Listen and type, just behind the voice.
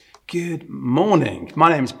Good morning. My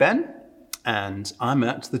name's Ben, and I'm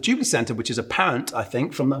at the Jubilee Centre, which is apparent, I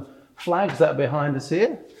think, from the flags that are behind us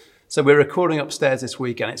here. So we're recording upstairs this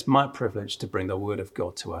week, and it's my privilege to bring the Word of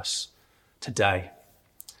God to us today.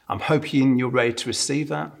 I'm hoping you're ready to receive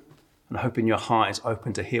that, and hoping your heart is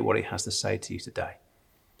open to hear what He has to say to you today.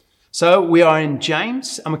 So we are in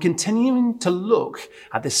James, and we're continuing to look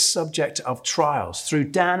at this subject of trials. Through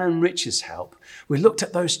Dan and Rich's help, we looked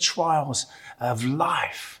at those trials of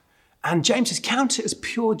life. And James has counted it as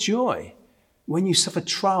pure joy when you suffer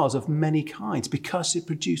trials of many kinds, because it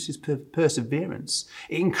produces perseverance.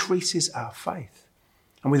 It increases our faith.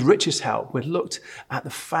 And with Rich's help, we've looked at the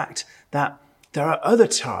fact that there are other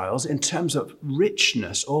trials in terms of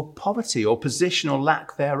richness or poverty or position or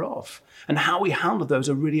lack thereof. And how we handle those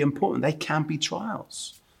are really important. They can be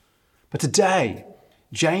trials. But today,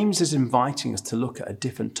 James is inviting us to look at a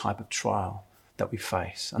different type of trial that we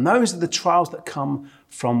face. And those are the trials that come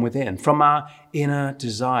from within, from our inner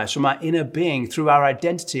desires, from our inner being, through our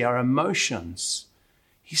identity, our emotions.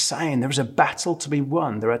 He's saying there is a battle to be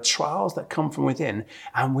won. There are trials that come from within,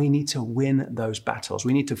 and we need to win those battles.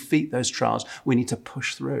 We need to defeat those trials. We need to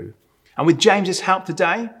push through. And with James's help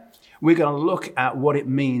today, we're going to look at what it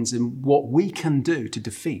means and what we can do to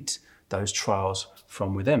defeat those trials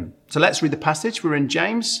from within. So let's read the passage. We're in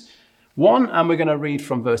James 1, and we're going to read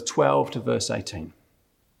from verse 12 to verse 18.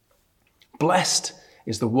 Blessed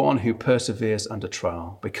is the one who perseveres under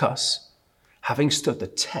trial, because, having stood the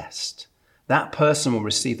test, that person will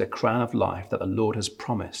receive the crown of life that the Lord has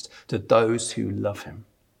promised to those who love him.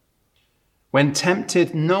 When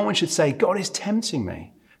tempted, no one should say, God is tempting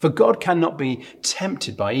me. For God cannot be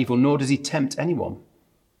tempted by evil, nor does he tempt anyone.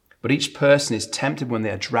 But each person is tempted when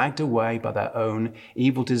they are dragged away by their own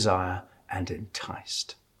evil desire and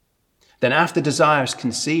enticed. Then after desire is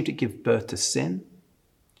conceived, it gives birth to sin.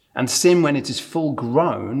 And sin, when it is full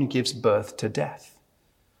grown, gives birth to death.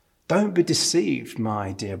 Don't be deceived,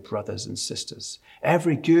 my dear brothers and sisters.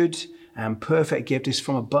 Every good and perfect gift is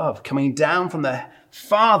from above, coming down from the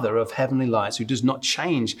Father of heavenly lights, who does not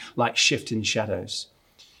change like shifting shadows.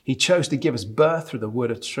 He chose to give us birth through the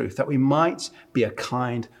word of truth, that we might be a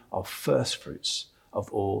kind of first fruits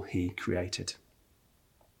of all he created.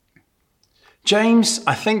 James,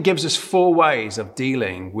 I think, gives us 4 ways of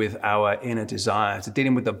dealing with our inner desires, of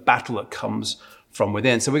dealing with the battle that comes from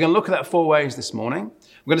within. So we're going to look at that 4 ways this morning.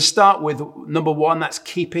 We're going to start with number 1, that's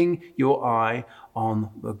keeping your eye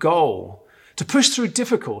on the goal. To push through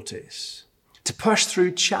difficulties, to push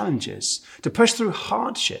through challenges, to push through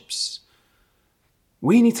hardships,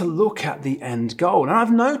 we need to look at the end goal. And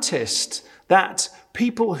I've noticed that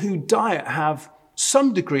people who diet have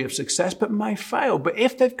some degree of success, but may fail. But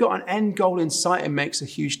if they've got an end goal in sight, it makes a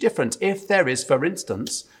huge difference. If there is, for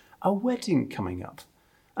instance, a wedding coming up,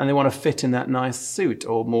 and they want to fit in that nice suit,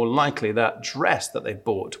 or more likely that dress that they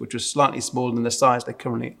bought, which was slightly smaller than the size they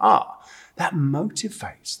currently are, that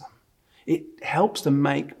motivates them. It helps them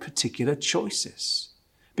make particular choices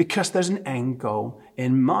because there's an end goal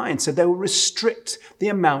in mind. So they will restrict the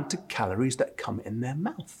amount of calories that come in their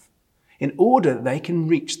mouth in order that they can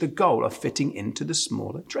reach the goal of fitting into the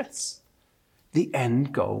smaller dress. The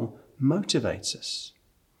end goal motivates us.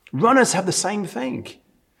 Runners have the same thing.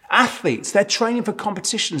 Athletes, they're training for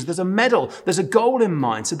competitions. There's a medal, there's a goal in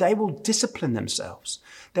mind, so they will discipline themselves.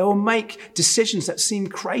 They will make decisions that seem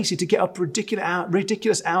crazy to get up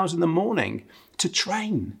ridiculous hours in the morning to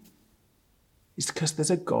train. It's because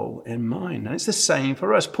there's a goal in mind. And it's the same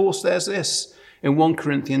for us. Paul says this in 1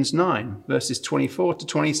 Corinthians 9, verses 24 to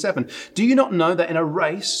 27. Do you not know that in a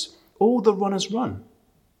race, all the runners run,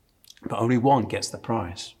 but only one gets the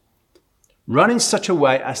prize? Run in such a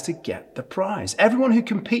way as to get the prize. Everyone who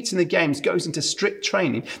competes in the games goes into strict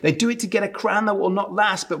training. They do it to get a crown that will not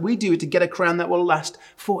last, but we do it to get a crown that will last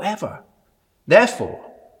forever. Therefore,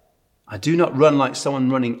 I do not run like someone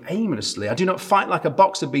running aimlessly. I do not fight like a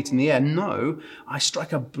boxer beating the air. No, I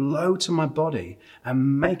strike a blow to my body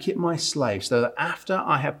and make it my slave, so that after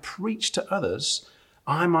I have preached to others,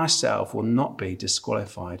 I myself will not be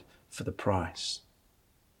disqualified for the prize.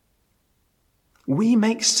 We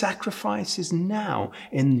make sacrifices now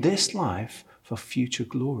in this life for future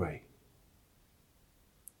glory.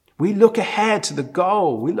 We look ahead to the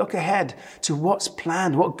goal. We look ahead to what's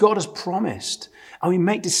planned, what God has promised. And we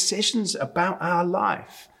make decisions about our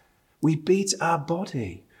life. We beat our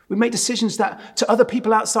body. We make decisions that to other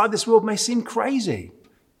people outside this world may seem crazy.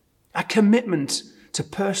 A commitment to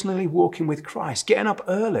personally walking with Christ, getting up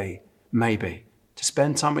early, maybe, to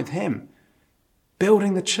spend time with him.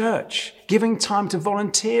 Building the church, giving time to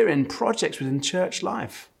volunteer in projects within church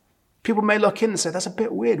life. People may look in and say, that's a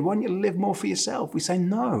bit weird. Why don't you live more for yourself? We say,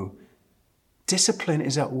 no. Discipline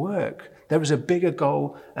is at work. There is a bigger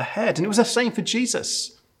goal ahead. And it was the same for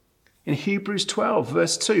Jesus. In Hebrews 12,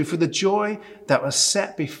 verse 2, for the joy that was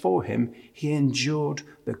set before him, he endured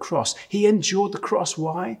the cross. He endured the cross.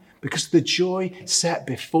 Why? Because the joy set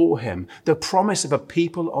before him, the promise of a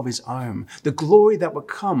people of his own, the glory that would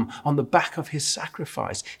come on the back of his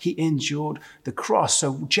sacrifice. He endured the cross.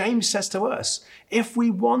 So James says to us, if we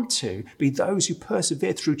want to be those who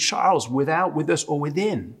persevere through trials without, with us, or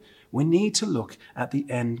within, we need to look at the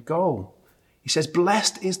end goal. He says,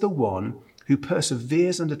 blessed is the one who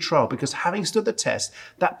perseveres under trial, because having stood the test,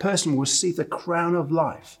 that person will receive the crown of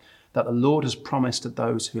life that the Lord has promised to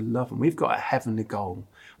those who love him. We've got a heavenly goal.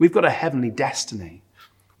 We've got a heavenly destiny.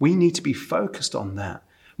 We need to be focused on that.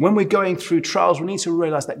 When we're going through trials, we need to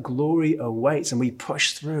realize that glory awaits, and we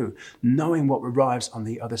push through, knowing what arrives on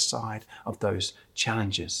the other side of those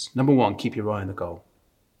challenges. Number one, keep your eye on the goal.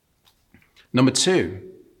 Number two,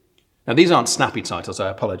 now these aren't snappy titles, I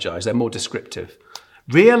apologize. They're more descriptive.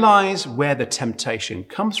 Realize where the temptation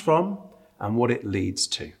comes from and what it leads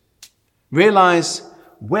to. Realize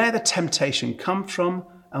where the temptation comes from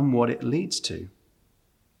and what it leads to.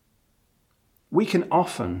 We can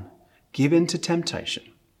often give in to temptation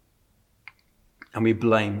and we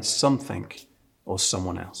blame something or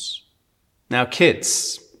someone else. Now,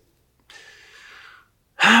 kids,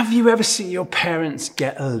 have you ever seen your parents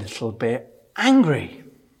get a little bit angry?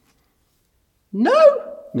 No?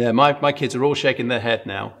 Yeah, my kids are all shaking their head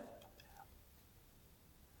now.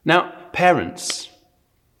 Now, parents,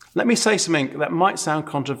 let me say something that might sound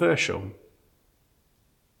controversial.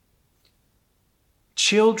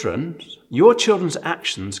 Children, your children's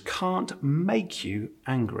actions can't make you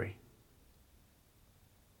angry.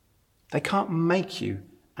 They can't make you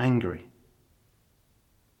angry.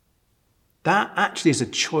 That actually is a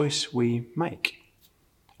choice we make.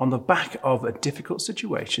 On the back of a difficult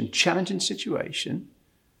situation, challenging situation,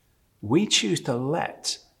 we choose to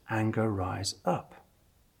let anger rise up.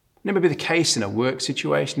 And it may be the case in a work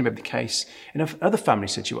situation, it may be the case in other family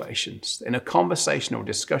situations. In a conversation or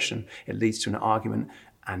discussion, it leads to an argument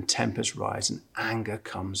and tempers rise and anger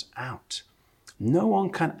comes out. No one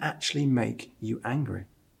can actually make you angry.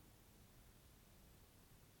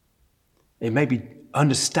 It may be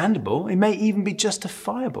understandable, it may even be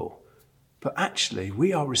justifiable, but actually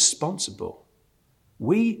we are responsible.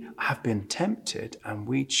 We have been tempted and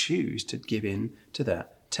we choose to give in to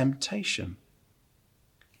that temptation.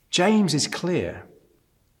 James is clear.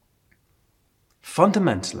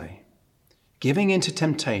 Fundamentally, giving in to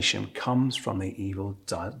temptation comes from the evil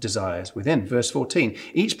desires within. Verse 14,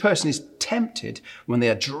 each person is tempted when they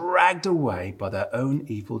are dragged away by their own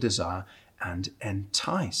evil desire and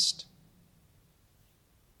enticed.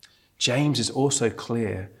 James is also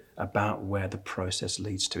clear about where the process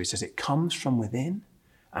leads to. He says it comes from within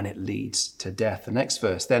and it leads to death. The next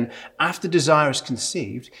verse, then after desire is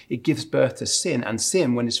conceived, it gives birth to sin, and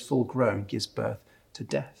sin, when it's full grown, gives birth to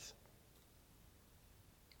death.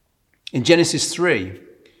 In Genesis 3,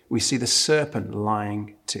 we see the serpent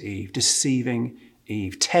lying to Eve, deceiving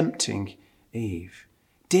Eve, tempting Eve.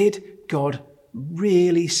 Did God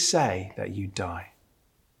really say that you die?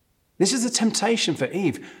 This is a temptation for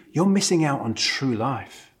Eve. You're missing out on true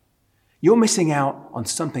life. You're missing out on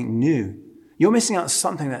something new. You're missing out on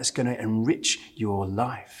something that's going to enrich your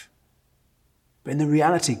life. But in the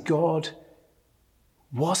reality, God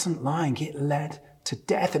wasn't lying. It led to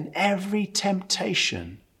death, and every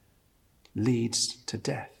temptation leads to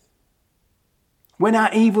death. When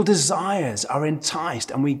our evil desires are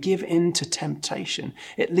enticed and we give in to temptation,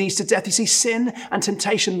 it leads to death. You see, sin and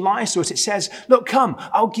temptation lies to us. It says, look, come,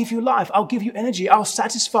 I'll give you life. I'll give you energy. I'll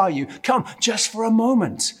satisfy you. Come, just for a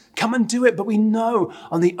moment. Come and do it. But we know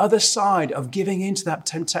on the other side of giving in to that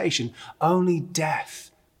temptation, only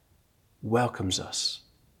death welcomes us.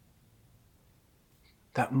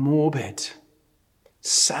 That morbid,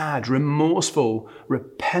 sad, remorseful,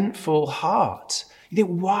 repentful heart. You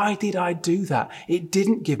think, why did I do that? It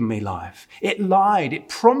didn't give me life. It lied. It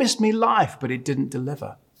promised me life, but it didn't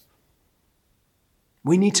deliver.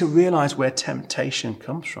 We need to realize where temptation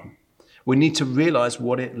comes from. We need to realize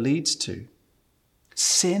what it leads to.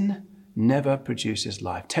 Sin never produces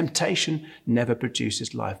life. Temptation never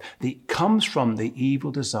produces life. It comes from the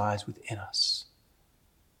evil desires within us,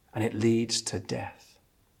 and it leads to death.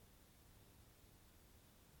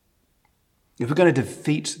 If we're going to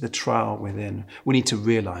defeat the trial within, we need to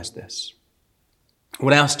realize this.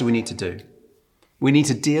 What else do we need to do? We need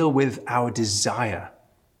to deal with our desire,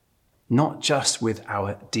 not just with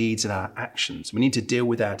our deeds and our actions. We need to deal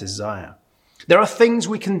with our desire. There are things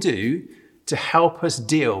we can do to help us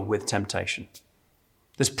deal with temptation.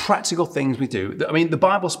 There's practical things we do. I mean, the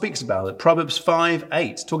Bible speaks about it. Proverbs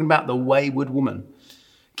 5:8, talking about the wayward woman.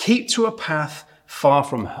 Keep to a path far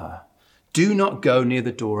from her. Do not go near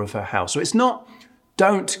the door of her house. So it's not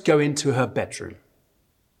don't go into her bedroom.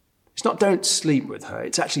 It's not don't sleep with her.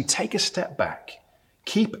 It's actually take a step back.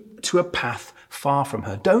 Keep to a path far from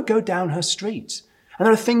her. Don't go down her street. And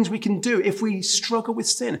there are things we can do if we struggle with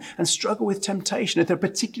sin and struggle with temptation. If there are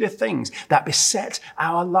particular things that beset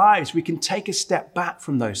our lives, we can take a step back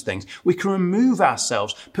from those things. We can remove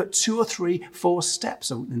ourselves, put 2 or 3, 4 steps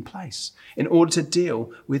in place in order to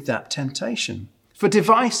deal with that temptation. For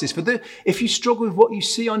devices, if you struggle with what you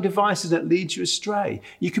see on devices that leads you astray,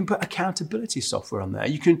 you can put accountability software on there.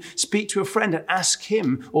 You can speak to a friend and ask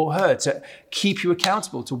him or her to keep you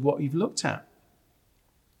accountable to what you've looked at.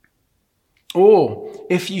 Or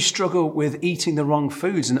if you struggle with eating the wrong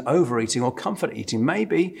foods and overeating or comfort eating,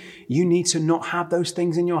 maybe you need to not have those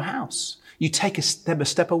things in your house. You take a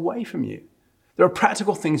step away from you. There are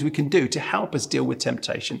practical things we can do to help us deal with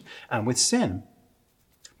temptation and with sin.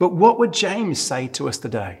 But what would James say to us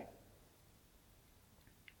today?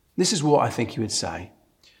 This is what I think he would say.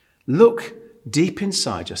 Look deep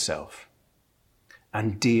inside yourself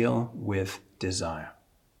and deal with desire.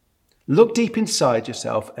 Look deep inside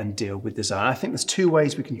yourself and deal with desire. I think there's 2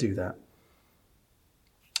 ways we can do that.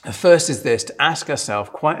 The first is this, to ask ourselves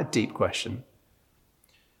quite a deep question.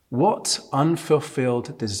 What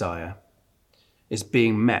unfulfilled desire is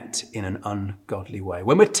being met in an ungodly way?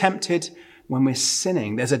 When we're tempted, when we're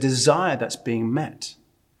sinning, there's a desire that's being met,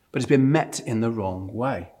 but it's been met in the wrong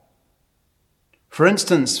way. For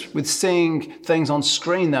instance, with seeing things on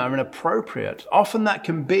screen that are inappropriate, often that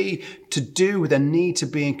can be to do with a need to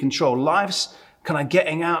be in control. Life's kind of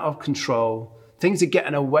getting out of control. Things are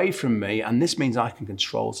getting away from me, and this means I can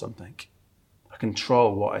control something. I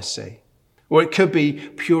control what I see. Or it could be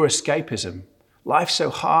pure escapism. Life's so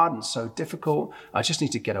hard and so difficult, I just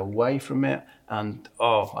need to get away from it, and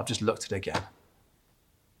I've just looked at it again.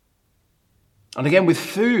 And again, with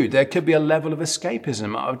food, there could be a level of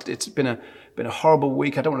escapism. It's been a horrible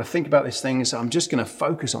week. I don't want to think about these things. So I'm just going to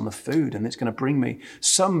focus on the food, and it's going to bring me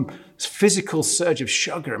some physical surge of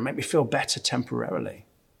sugar and make me feel better temporarily.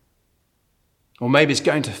 Or maybe it's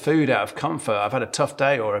going to food out of comfort. I've had a tough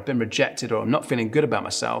day, or I've been rejected, or I'm not feeling good about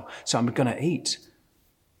myself, so I'm going to eat.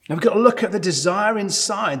 Now we've got to look at the desire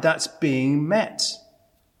inside that's being met.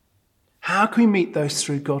 How can we meet those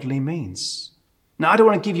through godly means? Now, I don't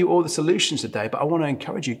want to give you all the solutions today, but I want to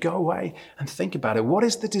encourage you, go away and think about it. What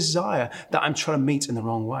is the desire that I'm trying to meet in the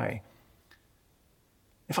wrong way?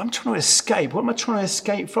 If I'm trying to escape, what am I trying to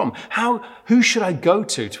escape from? Who should I go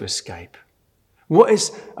to escape? What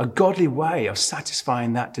is a godly way of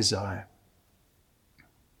satisfying that desire?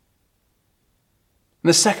 And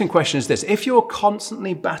the second question is this. If you're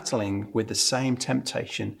constantly battling with the same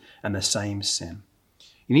temptation and the same sin,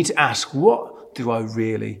 you need to ask, what do I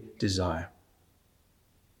really desire?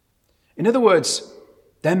 In other words,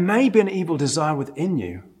 there may be an evil desire within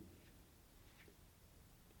you,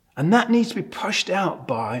 and that needs to be pushed out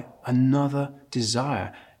by another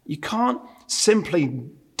desire. You can't simply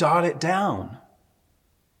dial it down.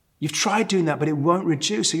 You've tried doing that, but it won't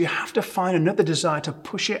reduce, so you have to find another desire to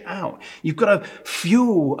push it out. You've got to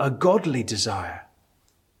fuel a godly desire.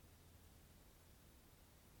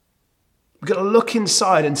 We've got to look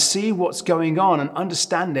inside and see what's going on and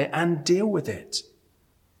understand it and deal with it.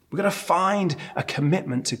 We've got to find a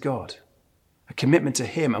commitment to God, a commitment to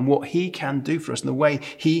Him and what He can do for us and the way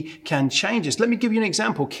He can change us. Let me give you an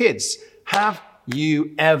example. Kids, have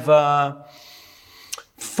you ever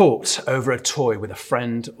fought over a toy with a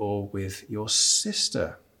friend or with your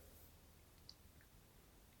sister?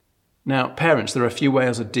 Now, parents, there are a few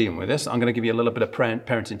ways of dealing with this. I'm going to give you a little bit of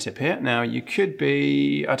parenting tip here. Now, you could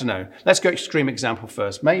be, I don't know, let's go extreme example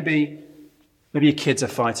first. Maybe your kids are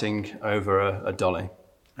fighting over a dolly.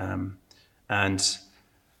 And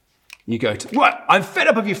you go to, what? I'm fed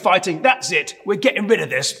up of you fighting. That's it. We're getting rid of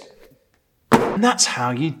this. And that's how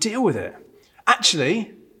you deal with it.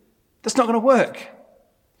 Actually, that's not going to work.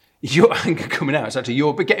 Your anger coming out. It's actually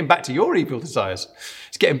but getting back to your evil desires.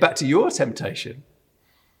 It's getting back to your temptation.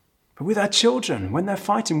 But with our children, when they're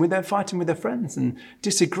fighting with their friends and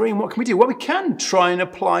disagreeing, what can we do? Well, we can try and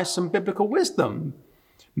apply some biblical wisdom.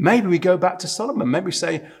 Maybe we go back to Solomon. Maybe we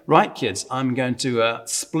say, right, kids, I'm going to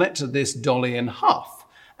split this dolly in half.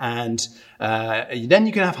 And then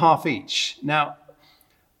you can have half each. Now,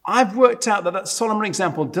 I've worked out that Solomon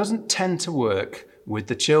example doesn't tend to work with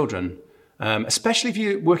the children, especially if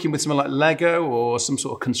you're working with something like Lego or some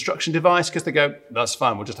sort of construction device, because they go, that's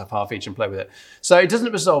fine, we'll just have half each and play with it. So it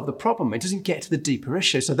doesn't resolve the problem. It doesn't get to the deeper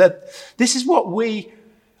issue. So this is what we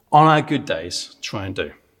on our good days, try and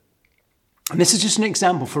do. And this is just an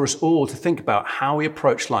example for us all to think about how we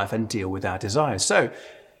approach life and deal with our desires. So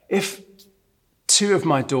if two of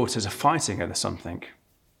my daughters are fighting over something,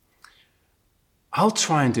 I'll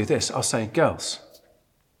try and do this. I'll say, girls,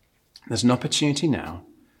 there's an opportunity now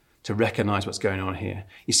to recognize what's going on here.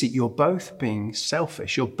 You see, you're both being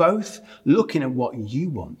selfish. You're both looking at what you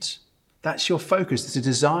want. That's your focus. There's a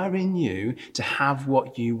desire in you to have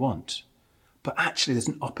what you want. But actually, there's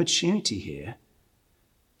an opportunity here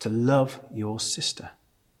to love your sister.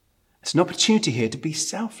 It's an opportunity here to be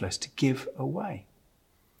selfless, to give away.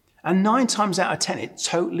 And 9 times out of 10, it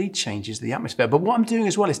totally changes the atmosphere. But what I'm doing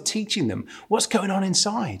as well is teaching them what's going on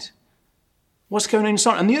inside. What's going on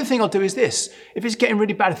inside? And the other thing I'll do is this. If it's getting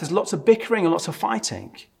really bad, if there's lots of bickering and lots of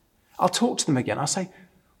fighting, I'll talk to them again. I'll say,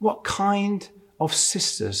 what kind of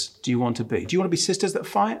sisters do you want to be? Do you want to be sisters that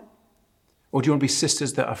fight? Or do you want to be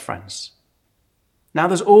sisters that are friends? Now,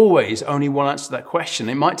 there's always only one answer to that question.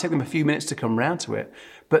 It might take them a few minutes to come round to it,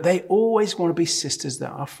 but they always want to be sisters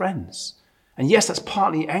that are friends. And yes, that's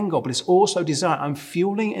partly end goal, but it's also desire. I'm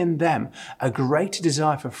fueling in them a greater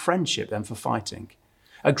desire for friendship than for fighting.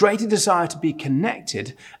 A greater desire to be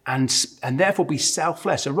connected and therefore be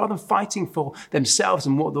selfless. So rather than fighting for themselves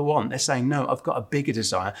and what they want, they're saying, no, I've got a bigger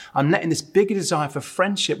desire. I'm letting this bigger desire for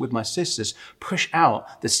friendship with my sisters push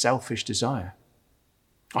out the selfish desire.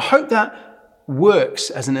 I hope that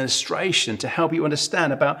works as an illustration to help you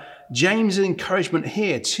understand about James's encouragement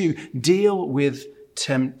here to deal with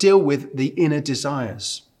the inner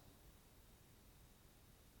desires.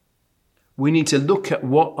 We need to look at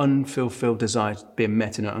what unfulfilled desires being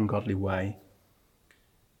met in an ungodly way.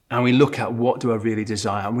 And we look at what do I really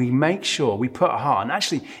desire. And we make sure we put our heart. And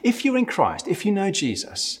actually, if you're in Christ, if you know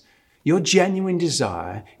Jesus, your genuine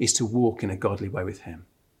desire is to walk in a godly way with him.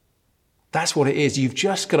 That's what it is. You've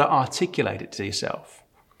just got to articulate it to yourself.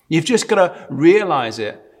 You've just got to realize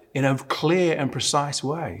it in a clear and precise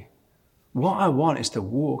way. What I want is to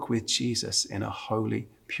walk with Jesus in a holy,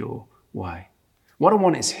 pure way. What I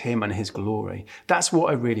want is him and his glory. That's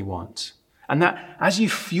what I really want. And that as you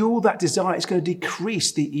fuel that desire, it's going to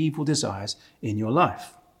decrease the evil desires in your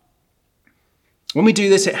life. When we do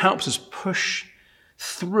this, it helps us push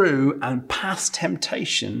through and past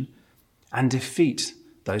temptation and defeat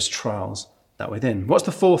those trials that we're in. What's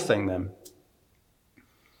the fourth thing then?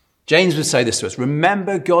 James would say this to us: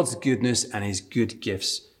 remember God's goodness and his good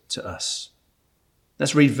gifts to us.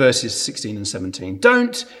 Let's read verses 16 and 17.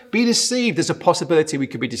 Don't be deceived. There's a possibility we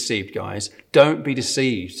could be deceived, guys. Don't be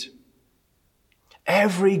deceived.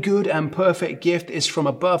 Every good and perfect gift is from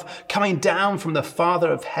above, coming down from the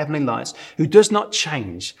Father of heavenly lights, who does not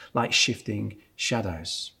change like shifting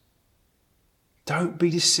shadows. Don't be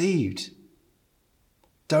deceived.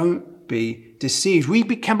 Don't be deceived. We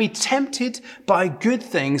can be tempted by good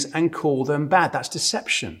things and call them bad. That's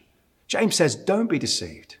deception. James says, don't be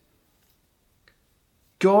deceived.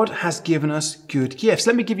 God has given us good gifts.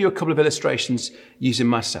 Let me give you a couple of illustrations using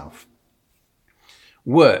myself.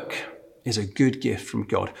 Work is a good gift from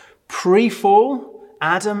God. Pre-fall,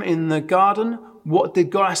 Adam in the garden, what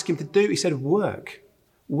did God ask him to do? He said, work.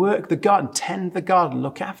 Work the garden, tend the garden,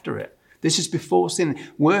 look after it. This is before sin.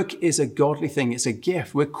 Work is a godly thing. It's a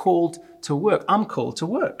gift. We're called to work. I'm called to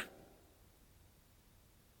work.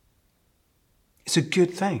 It's a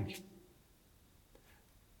good thing.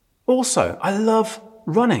 Also, I love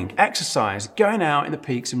running, exercise, going out in the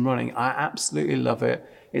peaks and running. I absolutely love it.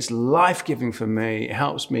 It's life-giving for me. It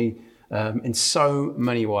helps me in so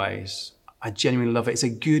many ways. I genuinely love it. It's a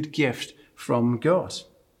good gift from God.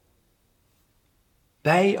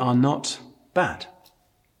 They are not bad.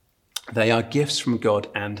 They are gifts from God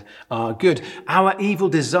and are good. Our evil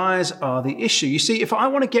desires are the issue. You see, if I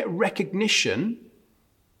want to get recognition,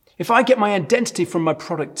 if I get my identity from my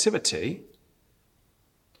productivity,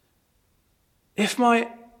 if my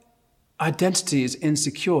identity is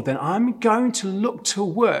insecure, then I'm going to look to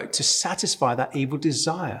work to satisfy that evil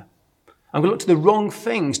desire. I'm going to look to the wrong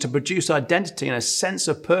things to produce identity and a sense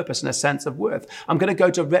of purpose and a sense of worth. I'm going to go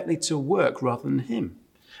directly to work rather than him.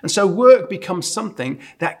 And so work becomes something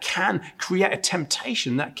that can create a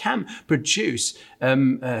temptation, that can produce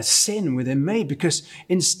sin within me, because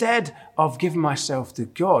instead of giving myself to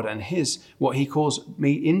God and what he calls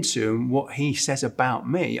me into and what he says about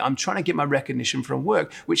me, I'm trying to get my recognition from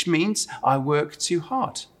work, which means I work too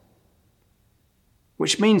hard,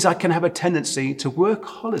 which means I can have a tendency to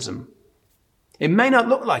workaholism. It may not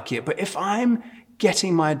look like it, but if I'm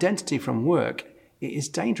getting my identity from work, it is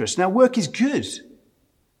dangerous. Now, work is good.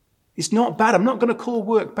 It's not bad. I'm not going to call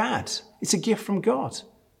work bad. It's a gift from God.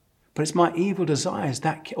 But it's my evil desires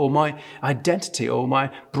or my identity or my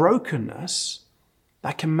brokenness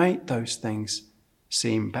That can make those things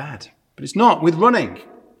seem bad. But it's not with running.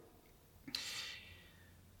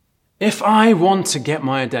 If I want to get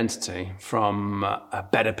my identity from a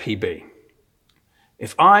better PB,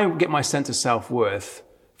 if I get my sense of self-worth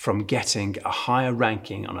from getting a higher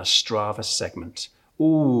ranking on a Strava segment,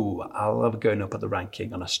 I love going up at the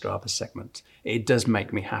ranking on a Strava segment. It does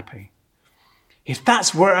make me happy. If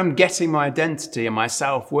that's where I'm getting my identity and my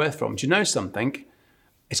self-worth from, do you know something?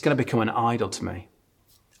 It's going to become an idol to me.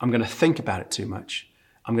 I'm going to think about it too much.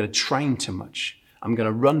 I'm going to train too much. I'm going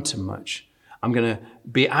to run too much. I'm going to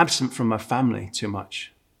be absent from my family too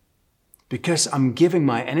much. Because I'm giving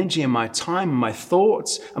my energy and my time and my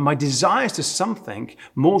thoughts and my desires to something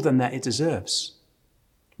more than that it deserves.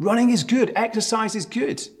 Running is good. Exercise is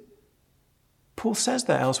good. Paul says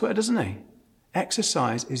that elsewhere, doesn't he?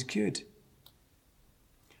 Exercise is good.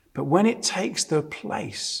 But when it takes the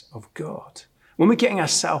place of God, when we're getting our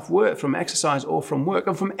self-worth from exercise or from work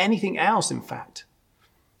or from anything else, in fact,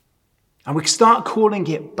 and we start calling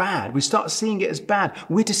it bad, we start seeing it as bad,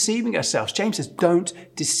 we're deceiving ourselves. James says, don't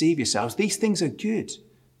deceive yourselves. These things are good.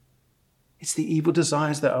 It's the evil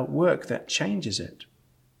desires that are at work that changes it.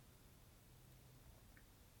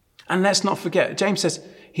 And let's not forget, James says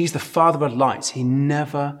he's the Father of lights. He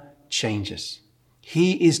never changes.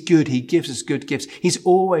 He is good. He gives us good gifts. He's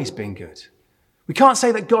always been good. We can't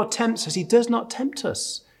say that God tempts us. He does not tempt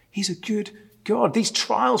us. He's a good God. These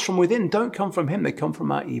trials from within don't come from him. They come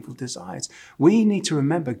from our evil desires. We need to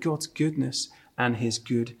remember God's goodness and his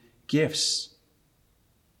good gifts.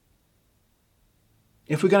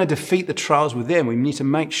 If we're going to defeat the trials within, we need to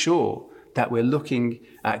make sure that we're looking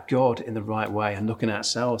at God in the right way and looking at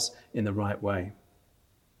ourselves in the right way.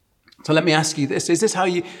 So let me ask you this. Is this how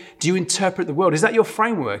do you interpret the world? Is that your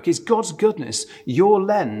framework? Is God's goodness your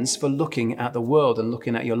lens for looking at the world and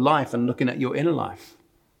looking at your life and looking at your inner life?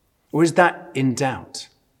 Or is that in doubt?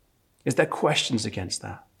 Is there questions against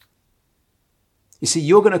that? You see,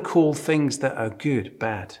 you're going to call things that are good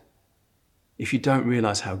bad if you don't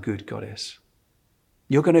realize how good God is.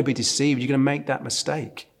 You're going to be deceived. You're going to make that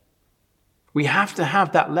mistake. We have to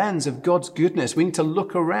have that lens of God's goodness. We need to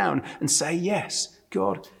look around and say, yes,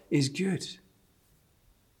 God is good.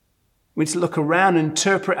 We need to look around and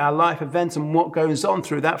interpret our life events and what goes on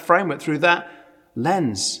through that framework, through that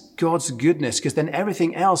lens, God's goodness, because then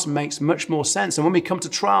everything else makes much more sense. And when we come to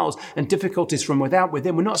trials and difficulties from without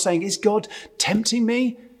within, we're not saying, is God tempting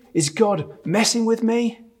me? Is God messing with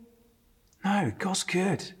me? No, God's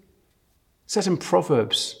good. It says in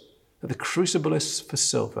Proverbs that the crucible is for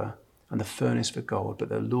silver and the furnace for gold, but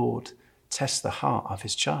the Lord tests the heart of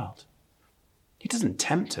his child. He doesn't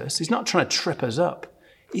tempt us. He's not trying to trip us up.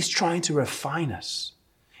 He's trying to refine us.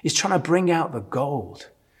 He's trying to bring out the gold.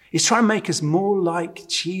 He's trying to make us more like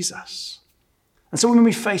Jesus. And so when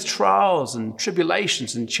we face trials and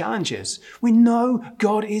tribulations and challenges, we know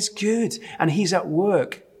God is good and he's at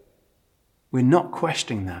work. We're not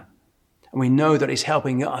questioning that. And we know that he's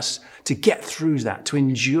helping us to get through that, to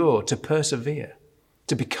endure, to persevere,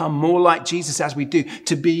 to become more like Jesus as we do,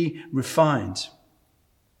 to be refined.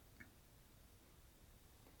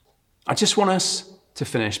 I just want us to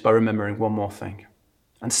finish by remembering one more thing,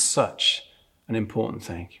 and such an important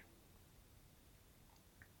thing.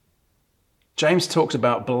 James talks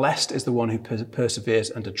about blessed is the one who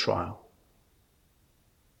perseveres under trial.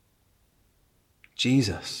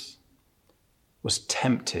 Jesus was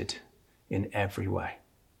tempted in every way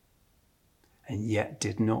and yet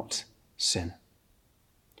did not sin.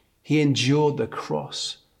 He endured the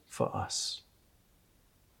cross for us.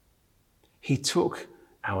 He took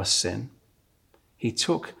our sin. He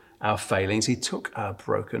took our failings. He took our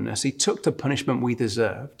brokenness. He took the punishment we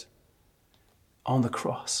deserved on the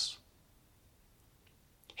cross.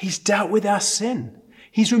 He's dealt with our sin.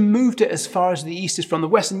 He's removed it as far as the east is from the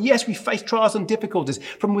west. And yes, we face trials and difficulties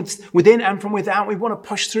from within and from without. We want to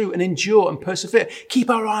push through and endure and persevere. Keep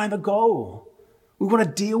our eye on the goal. We want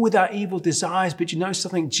to deal with our evil desires. But you know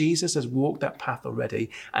something? Jesus has walked that path already,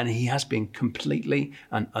 and he has been completely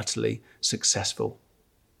and utterly successful.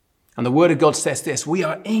 And the word of God says this: we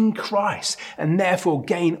are in Christ and therefore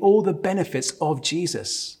gain all the benefits of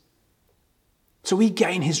Jesus. So we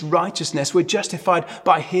gain his righteousness. We're justified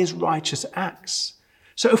by his righteous acts.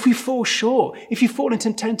 So if we fall short, if you fall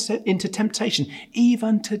into temptation,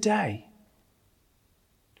 even today,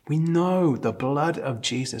 we know the blood of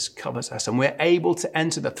Jesus covers us and we're able to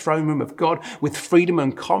enter the throne room of God with freedom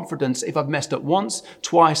and confidence. If I've messed up once,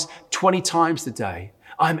 twice, 20 times today,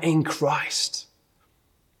 I'm in Christ.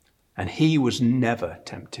 And he was never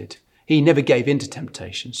tempted. He never gave in to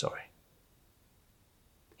temptation,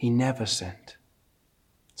 He never sinned.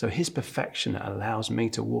 So his perfection allows me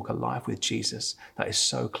to walk a life with Jesus that is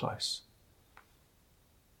so close.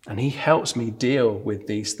 And he helps me deal with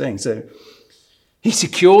these things. So he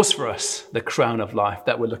secures for us the crown of life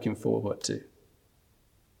that we're looking forward to.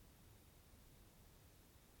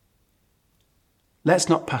 Let's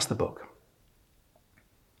not pass the book.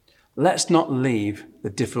 Let's not leave the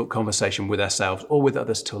difficult conversation with ourselves or with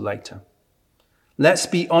others till later. Let's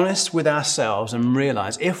be honest with ourselves and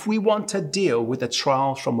realize if we want to deal with the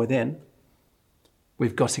trials from within,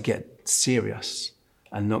 we've got to get serious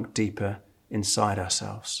and look deeper inside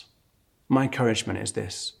ourselves. My encouragement is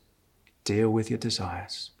this: deal with your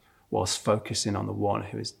desires whilst focusing on the one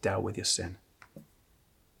who has dealt with your sin.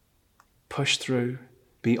 Push through,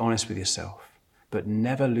 be honest with yourself, but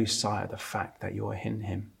never lose sight of the fact that you're in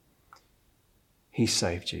him. He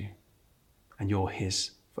saved you, and you're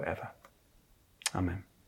his forever. Amen.